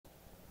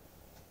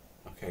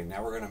Okay,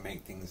 now we're going to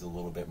make things a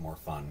little bit more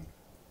fun.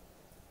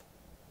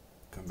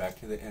 Come back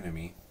to the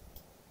enemy,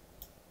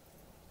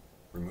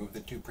 remove the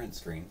two print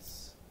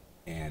screens,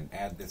 and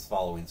add this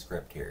following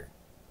script here.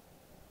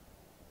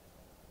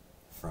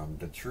 From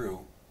the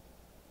true,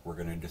 we're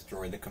going to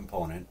destroy the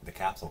component, the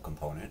capsule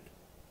component.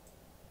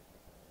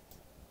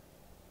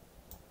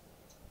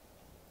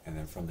 And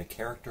then from the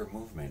character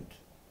movement,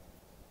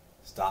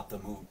 stop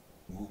the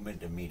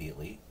movement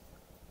immediately.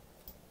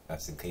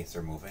 That's in case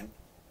they're moving.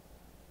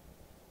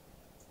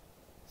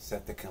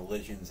 Set the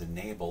collisions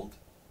enabled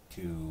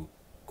to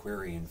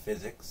query in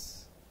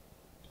physics.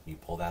 You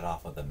pull that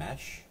off of the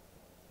mesh.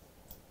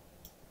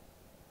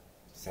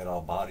 Set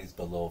all bodies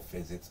below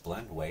physics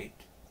blend weight,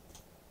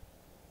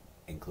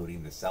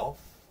 including the self.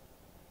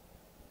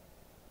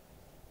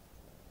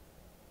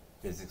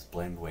 Physics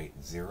blend weight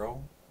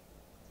 0.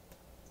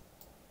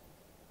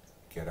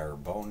 Get our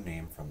bone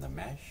name from the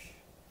mesh.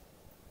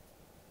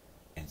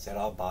 And set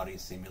all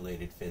bodies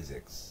simulated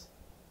physics.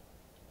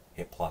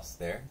 Hit plus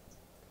there.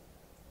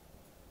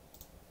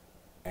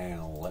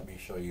 And let me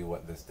show you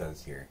what this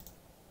does here.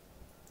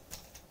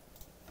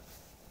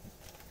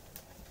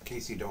 In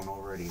case you don't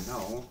already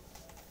know,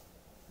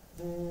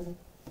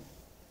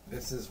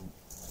 this is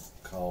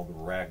called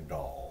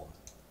ragdoll.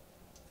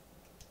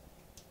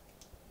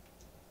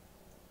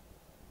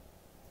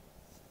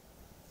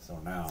 So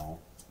now,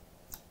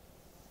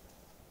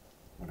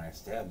 when I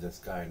stab this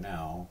guy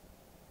now,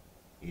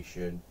 he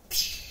should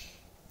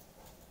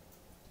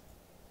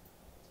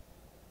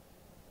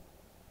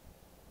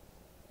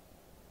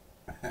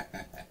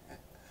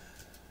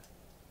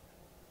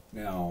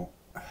now,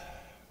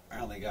 I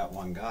only got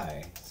one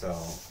guy, so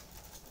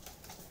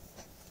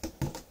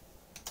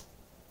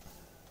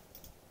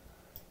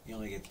you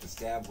only get to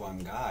stab one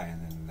guy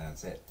and then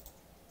that's it.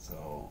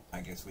 So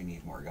I guess we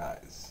need more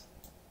guys.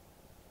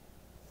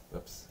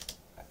 Whoops,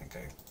 I think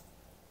I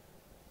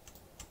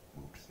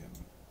moved him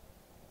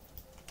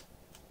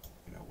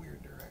in a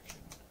weird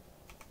direction,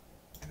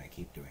 and I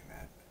keep doing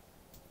that.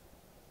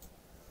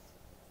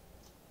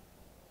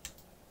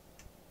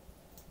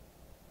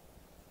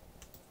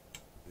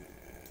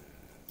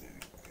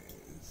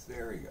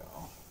 There we go.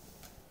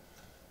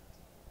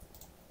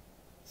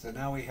 So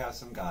now we have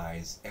some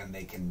guys and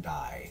they can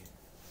die.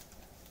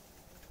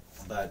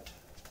 But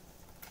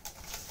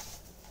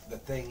the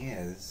thing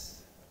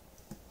is,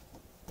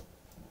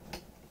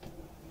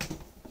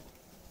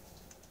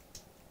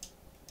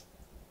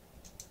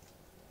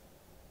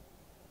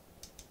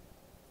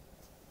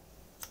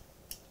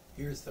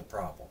 here's the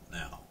problem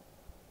now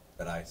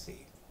that I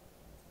see.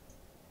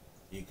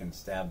 You can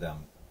stab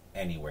them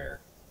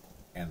anywhere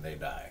and they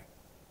die.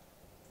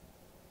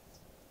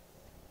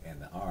 In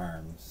the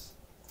arms,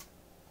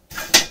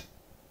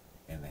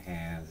 in the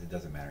hands, it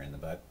doesn't matter, in the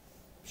butt,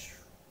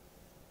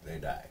 they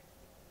die.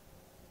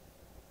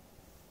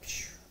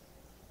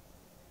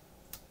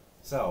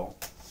 So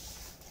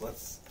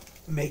let's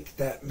make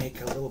that make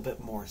a little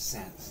bit more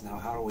sense. Now,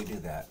 how do we do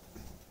that?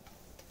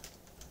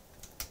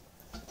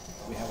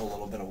 We have a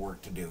little bit of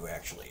work to do,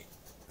 actually.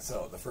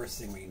 So the first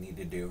thing we need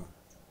to do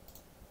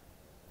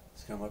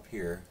is come up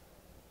here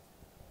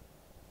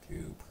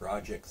to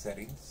project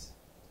settings.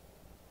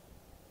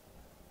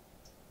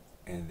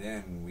 And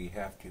then we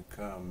have to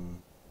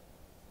come,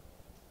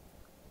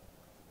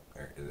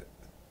 where is it,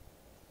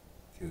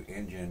 to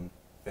engine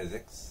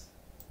physics,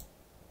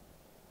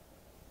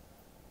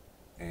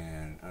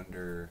 and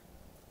under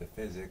the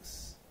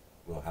physics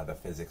we'll have the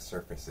physics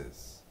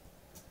surfaces,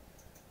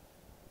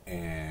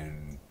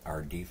 and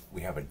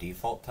we have a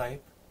default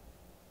type,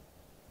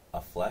 a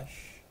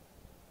flesh,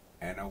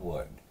 and a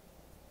wood.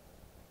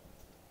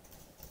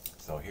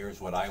 So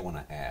here's what I want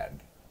to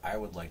add. I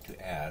would like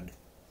to add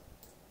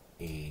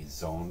a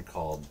zone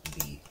called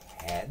the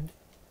head,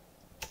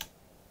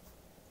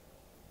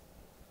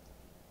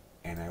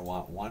 and I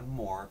want one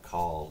more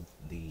called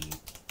the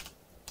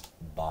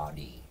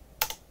body.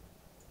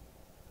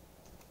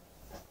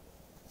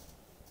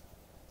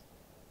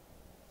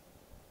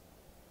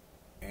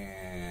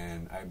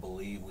 And I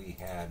believe we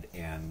had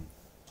an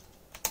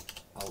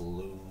I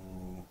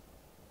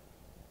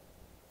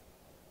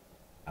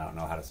don't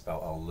know how to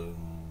spell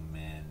aluminum.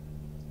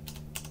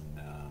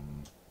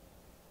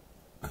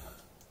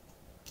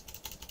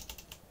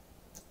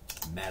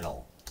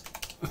 Metal.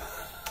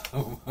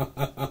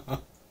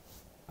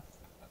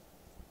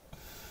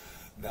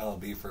 That'll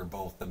be for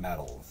both the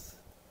metals.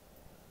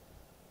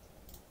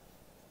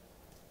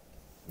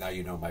 Now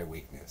you know my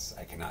weakness.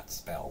 I cannot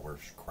spell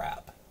worth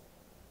crap.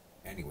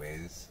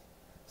 Anyways,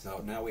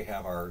 so now we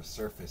have our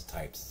surface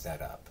types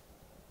set up.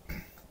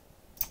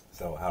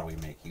 So how do we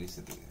make use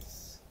of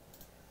these?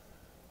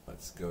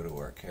 Let's go to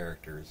our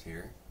characters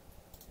here.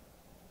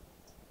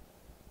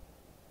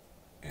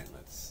 And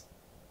let's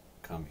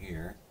come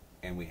here.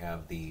 And we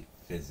have the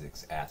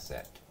physics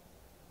asset.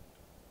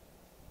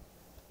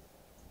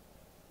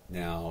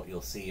 Now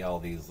you'll see all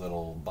these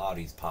little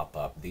bodies pop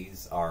up.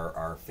 These are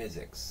our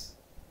physics.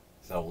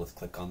 So let's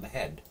click on the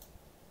head.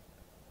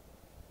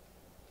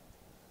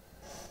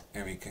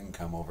 And we can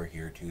come over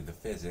here to the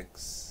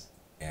physics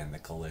and the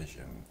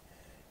collision.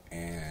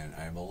 And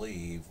I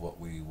believe what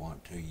we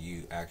want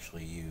to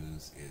actually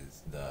use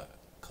is the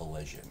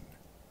collision.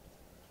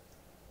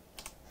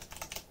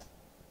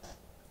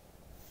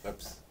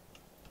 Oops.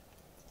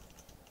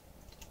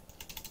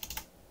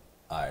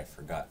 I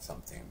forgot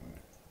something.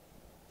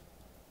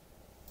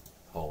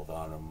 Hold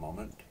on a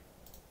moment.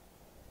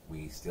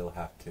 We still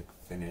have to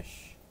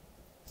finish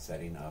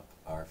setting up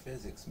our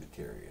physics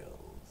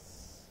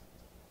materials.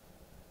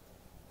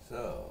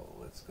 So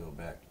let's go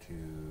back to,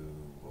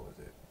 what was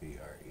it,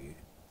 VRE.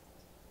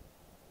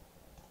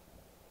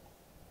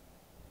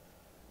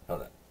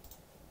 Hold up.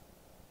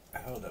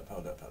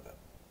 Hold up.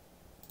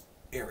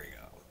 Here we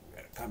go. We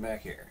gotta come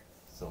back here.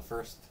 So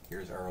first,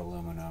 here's our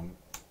aluminum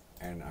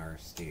and our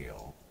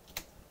steel,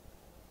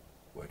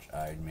 which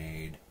I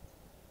made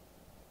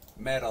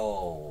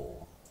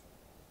metal.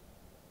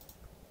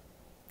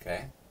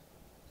 Okay.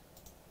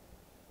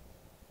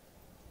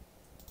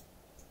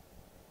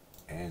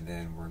 And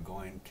then we're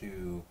going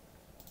to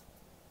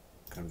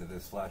come to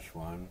this flash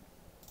one,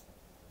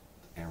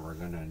 and we're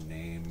going to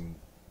name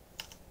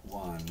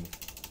one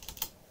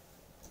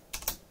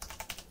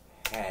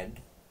head.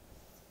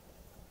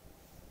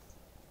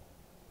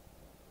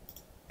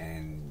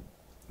 And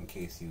in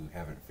case you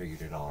haven't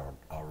figured it out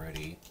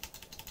already,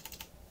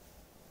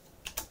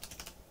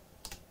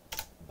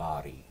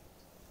 body.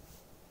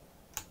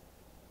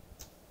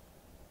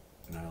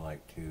 And I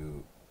like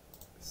to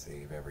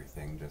save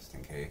everything just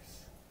in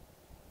case.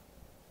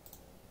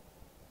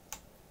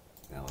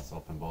 Now let's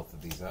open both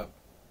of these up.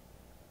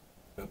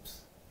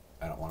 Oops,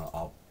 I don't want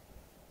to,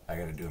 I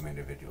gotta do them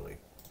individually.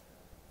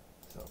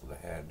 So the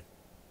head,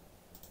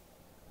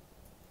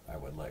 I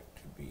would like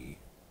to be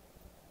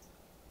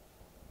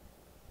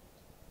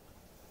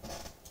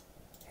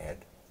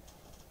head.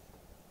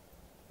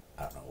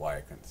 I don't know why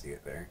I couldn't see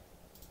it there.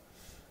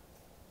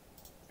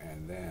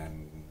 And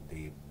then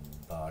the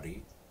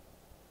body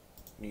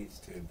needs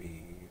to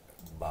be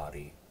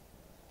body.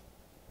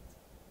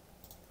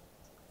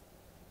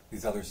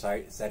 These other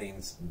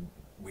settings,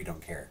 we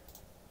don't care.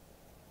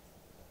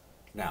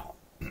 Now,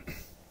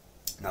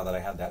 now that I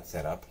have that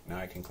set up, now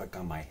I can click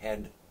on my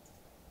head.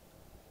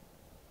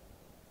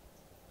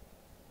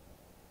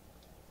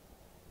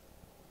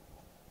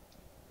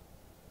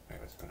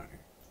 Wait, what's going on here?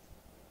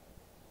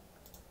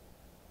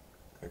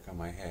 Click on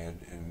my head,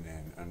 and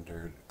then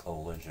under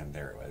collision,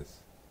 there it was.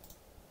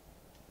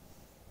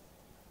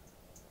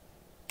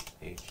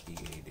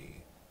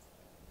 HDAD.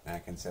 Now I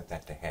can set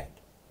that to head.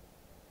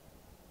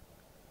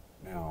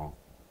 Now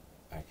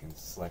I can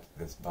select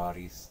this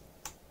body,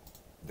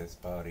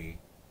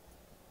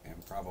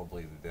 and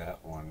probably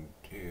that one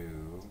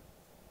too.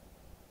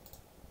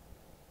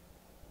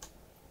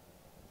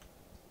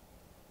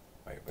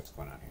 Wait, what's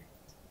going on here?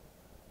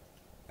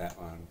 That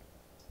one.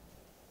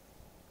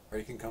 Or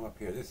you can come up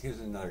here. Here's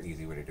another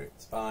easy way to do it.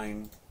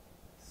 Spine,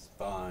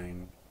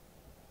 spine.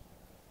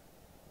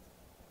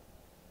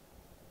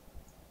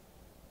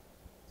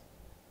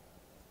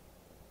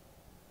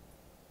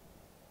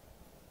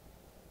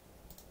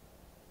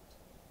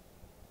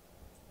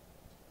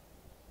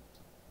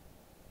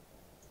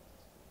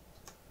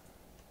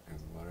 And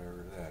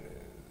whatever that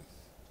is.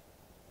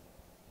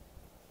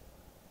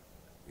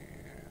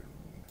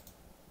 And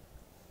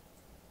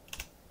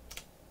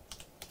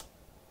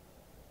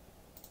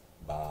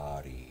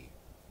body.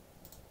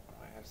 What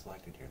do I have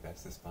selected here?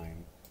 That's the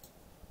spine.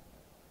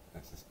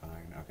 That's the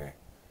spine. Okay.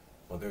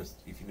 Well, there's,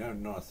 if you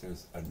notice,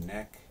 there's a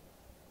neck,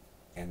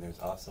 and there's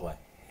also a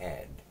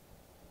head.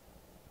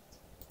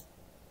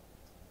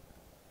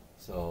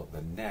 So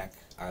the neck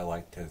I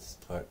like to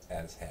put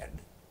as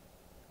head.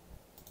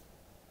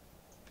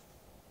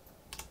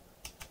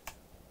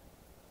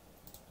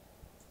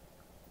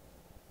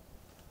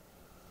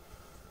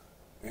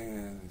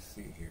 And let's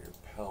see here,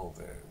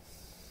 pelvis.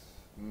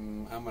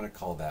 I'm going to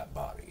call that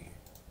body.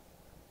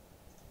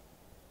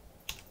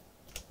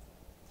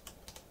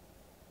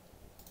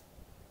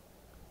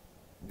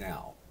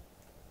 Now,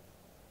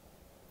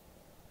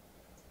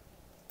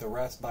 the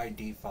rest by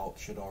default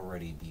should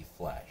already be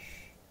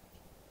flesh.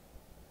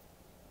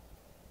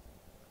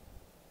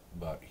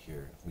 But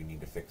here, we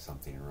need to fix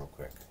something real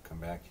quick. Come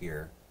back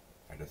here.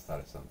 I just thought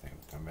of something.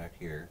 Come back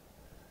here.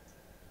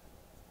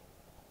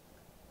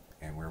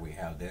 And where we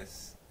have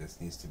this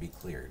needs to be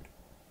cleared.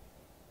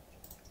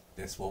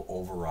 This will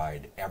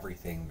override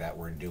everything that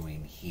we're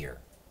doing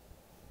here.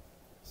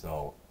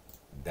 So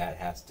that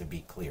has to be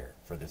clear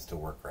for this to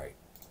work right.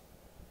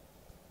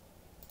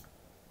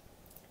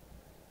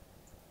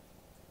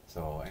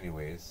 So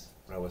anyways,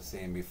 what I was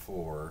saying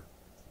before,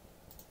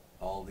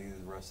 all these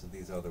rest of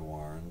these other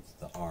ones,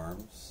 the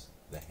arms,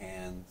 the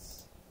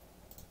hands,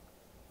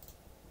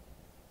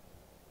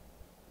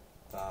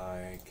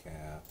 thigh,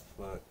 calf,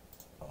 foot,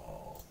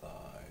 ball,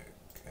 thigh,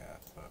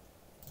 calf, foot,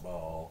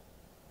 ball.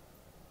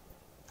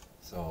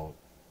 So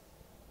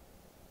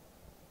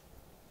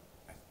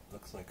it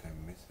looks like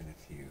I'm missing a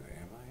few,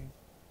 am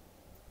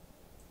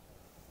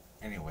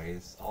I?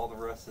 Anyways, all the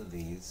rest of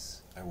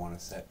these I want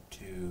to set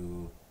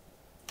to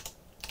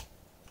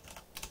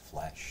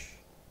flesh.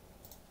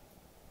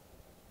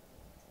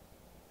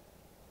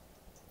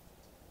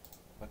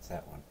 what's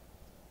that one?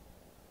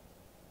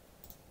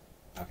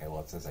 Okay, well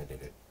it says I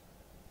did it.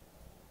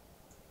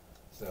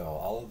 So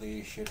all of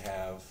these should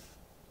have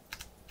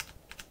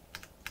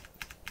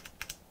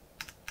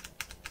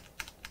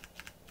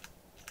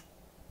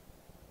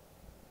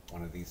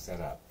one of these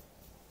set up.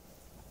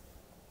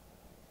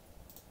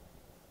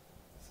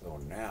 So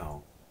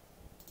now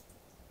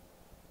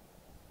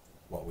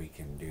what we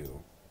can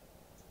do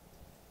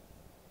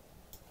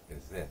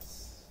is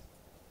this.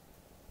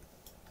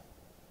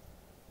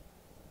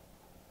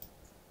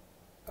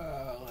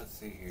 Let's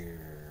see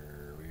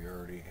here. We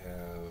already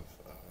have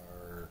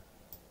our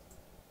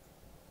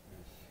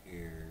this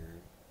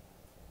here.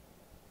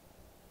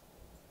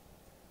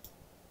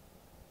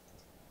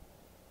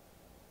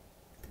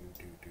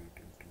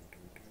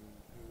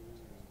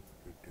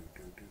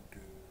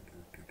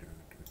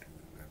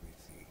 Let me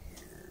see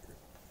here.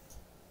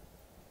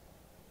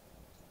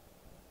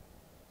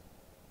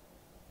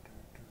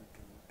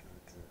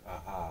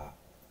 Aha.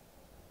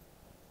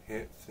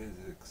 Hit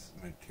physics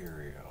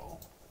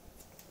material.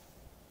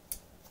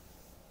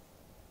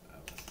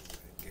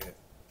 Get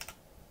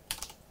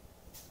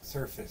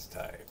surface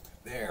type.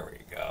 There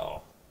we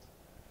go.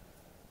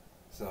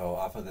 So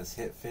off of this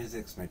hit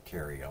physics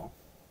material,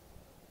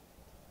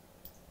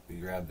 we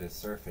grab this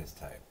surface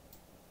type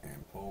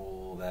and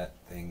pull that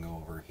thing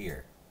over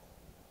here.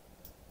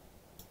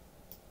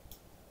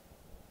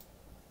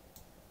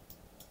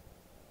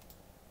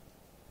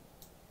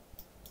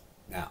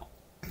 Now,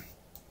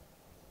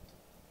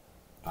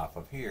 off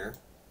of here,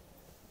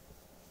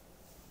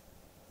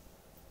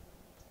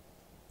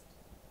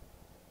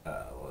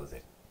 what was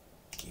it?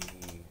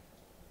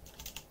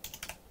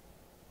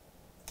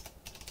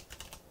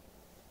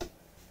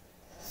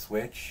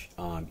 Switch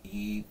on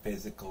E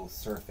physical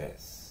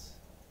surface.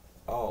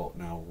 Oh,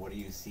 now what do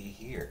you see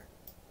here?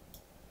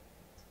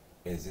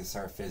 Is this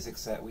our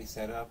physics that we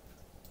set up?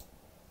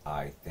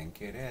 I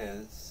think it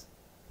is.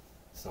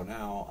 So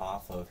now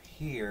off of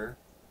here,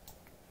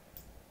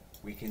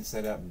 we can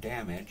set up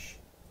damage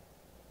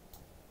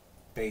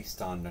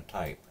based on the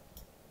type.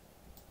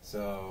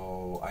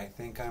 So I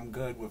think I'm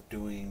good with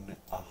doing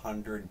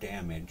 100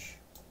 damage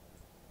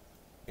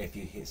if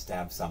you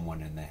stab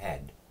someone in the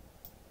head.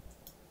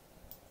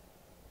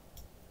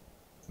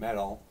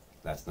 Metal,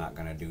 that's not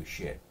going to do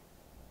shit.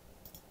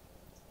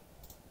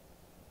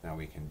 Now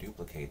we can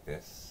duplicate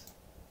this.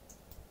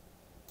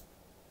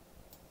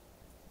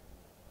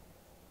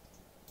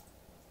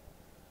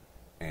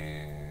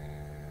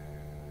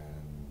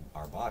 And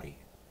our body.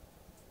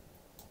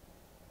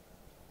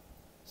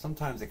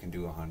 Sometimes it can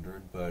do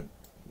 100, but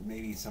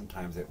maybe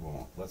sometimes it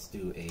won't. Let's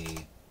do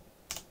a...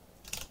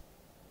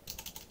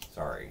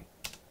 Sorry.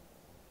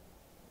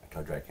 I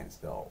told you I can't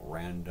spell.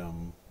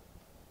 Random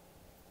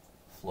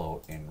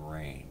float in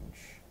range.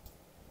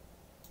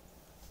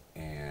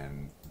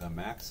 And the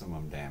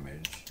maximum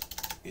damage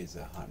is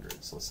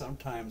 100. So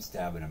sometimes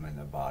stabbing him in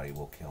the body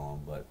will kill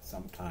him, but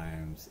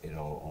sometimes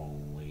it'll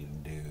only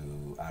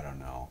do, I don't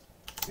know,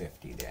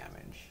 50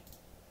 damage.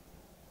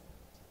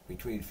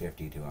 Between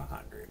 50 to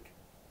 100.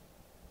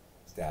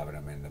 Stabbing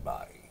him in the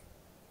body.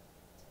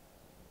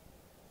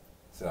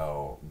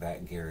 So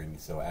that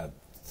guarantees,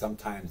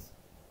 sometimes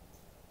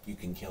you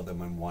can kill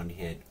them in one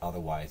hit,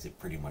 otherwise it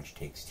pretty much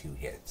takes 2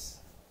 hits.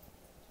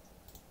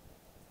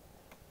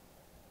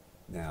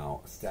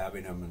 Now,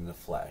 stabbing them in the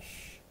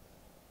flesh,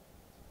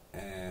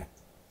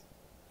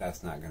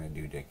 that's not going to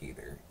do dick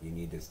either. You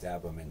need to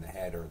stab them in the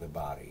head or the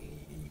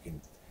body.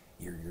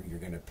 You're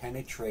going to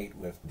penetrate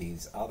with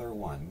these other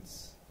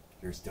ones.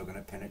 You're still going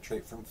to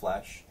penetrate from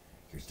flesh.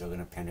 You're still going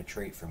to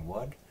penetrate from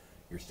wood.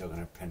 You're still going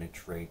to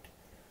penetrate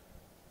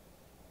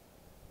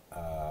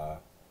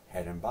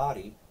head and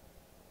body.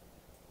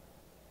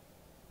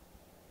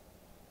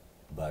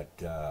 But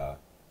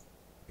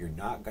you're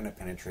not going to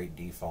penetrate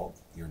default.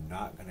 You're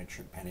not going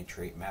to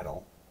penetrate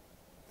metal.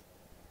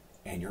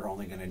 And you're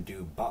only going to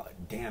do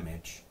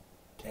damage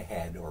to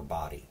head or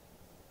body.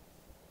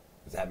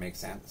 Does that make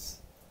sense?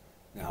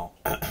 Now,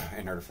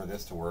 in order for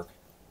this to work,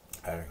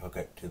 I hook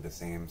it to the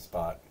same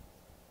spot.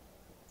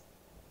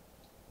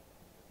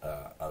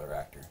 Other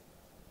actor.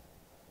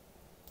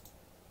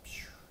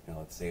 Now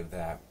let's save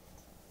that.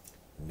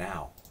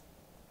 Now,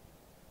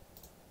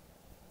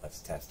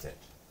 let's test it.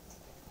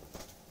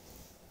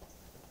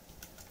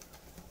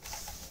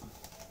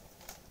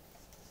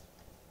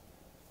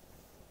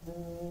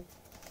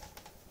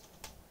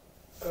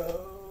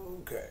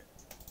 Okay.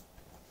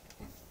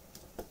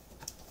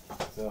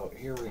 So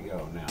here we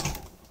go now.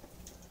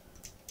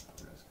 I'm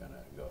just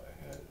gonna go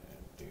ahead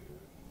and do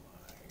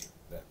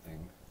that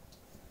thing.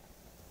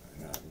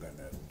 And I'm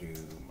gonna do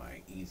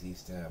my easy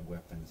stab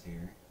weapons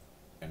here.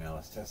 And now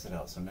let's test it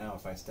out. So now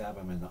if I stab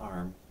him in the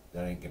arm,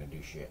 that ain't gonna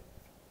do shit.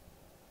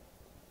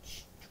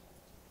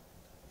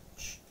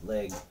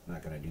 Leg,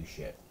 not gonna do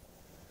shit.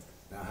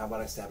 Now how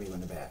about I stab you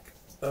in the back?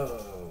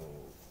 Oh.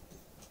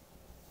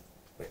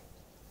 Wait.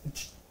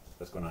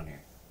 What's going on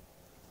here?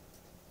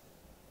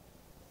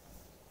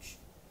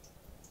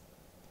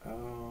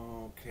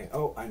 Okay.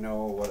 Oh, I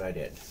know what I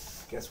did.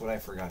 Guess what I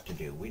forgot to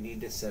do? We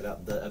need to set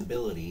up the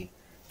ability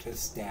to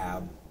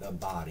stab the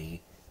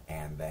body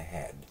and the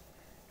head.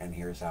 And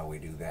here's how we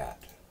do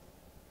that.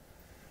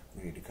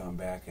 We need to come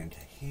back into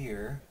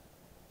here.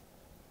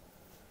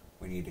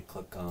 We need to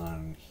click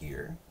on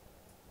here.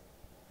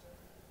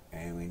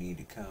 And we need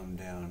to come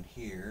down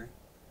here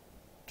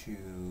to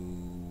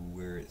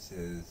where it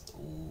says,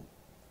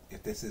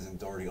 if this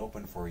isn't already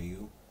open for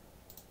you,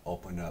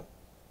 open up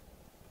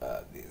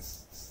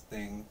this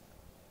thing,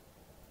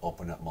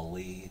 open up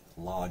Melee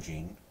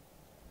Lodging,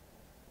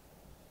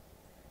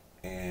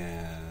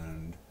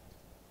 and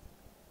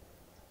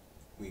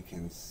we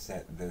can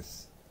set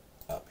this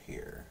up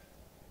here.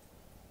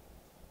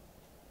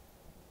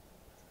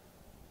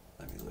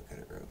 Let me look at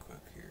it real quick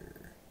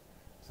here.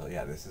 So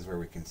yeah, this is where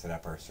we can set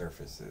up our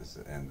surfaces,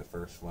 and the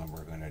first one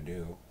we're going to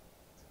do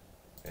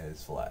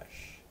is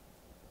flesh.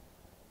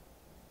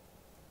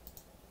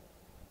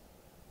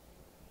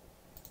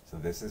 So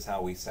this is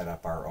how we set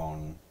up our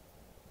own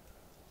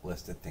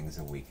list of things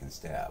that we can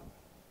stab.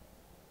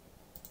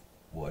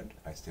 Wood.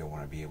 I still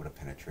want to be able to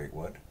penetrate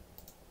wood.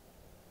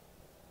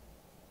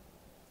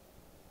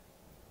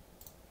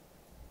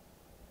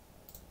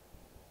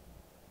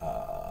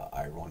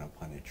 I want to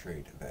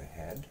penetrate the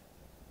head.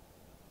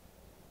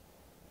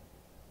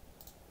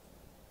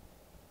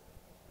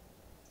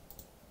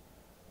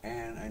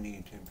 And I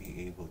need to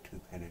be able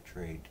to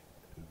penetrate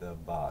the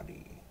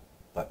body,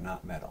 but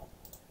not metal.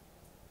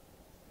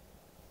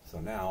 So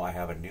now I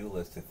have a new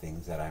list of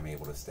things that I'm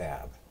able to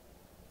stab.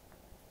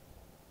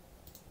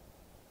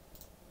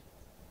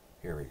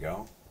 Here we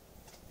go.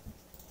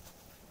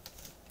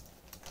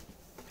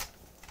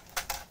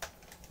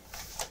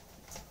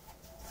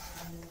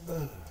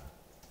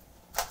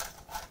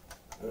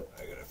 Oh,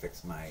 I gotta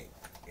fix my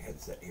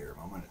headset here a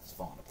moment. It's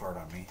falling apart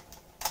on me.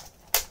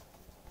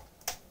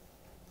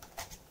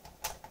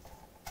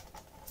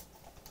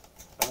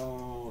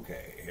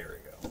 Okay, here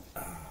we go.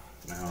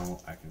 Now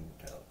I can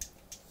tell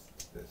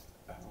this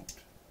out.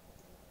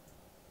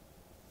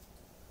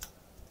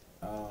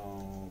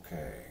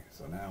 Okay,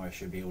 so now I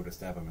should be able to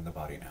stab him in the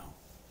body now.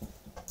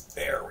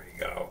 There we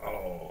go.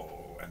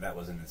 Oh, and that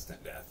was an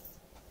instant death.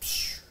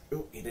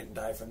 Oh, he didn't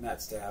die from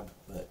that stab,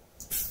 but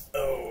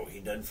oh, he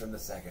did from the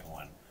second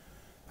one.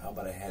 How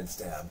about a head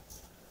stab?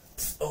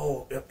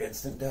 Oh, yep,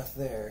 instant death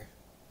there.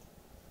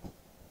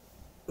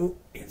 Oop,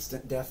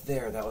 instant death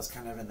there. That was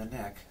kind of in the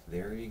neck.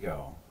 There you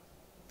go.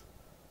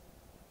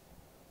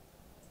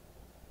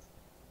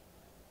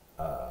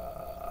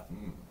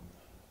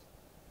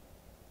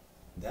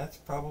 That's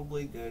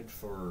probably good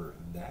for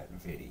that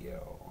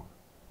video.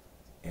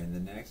 In the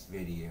next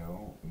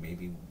video,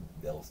 maybe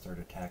they'll start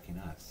attacking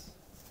us.